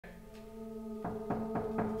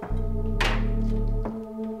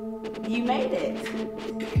You made it.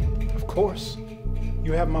 Of course.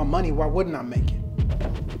 You have my money, why wouldn't I make it?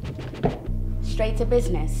 Straight to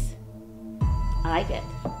business. I like it.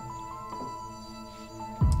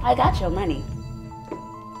 I got your money.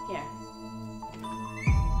 Here.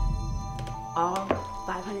 All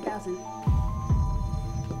 500,000.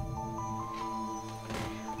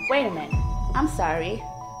 Wait a minute. I'm sorry.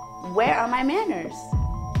 Where are my manners?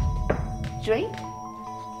 Drink?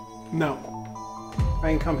 No. I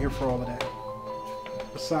ain't come here for all of that.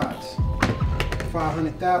 Besides,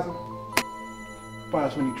 500,000, buy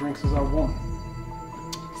as many drinks as I want.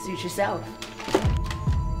 Suit yourself.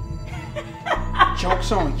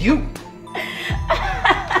 Joke's on you.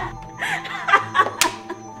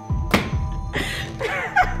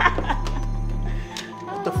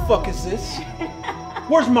 What the fuck is this?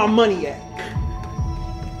 Where's my money at?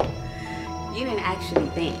 You didn't actually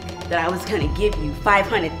think that I was gonna give you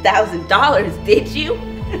 $500,000, did you?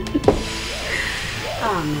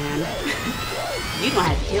 Oh man, you gonna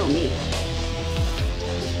have to kill me.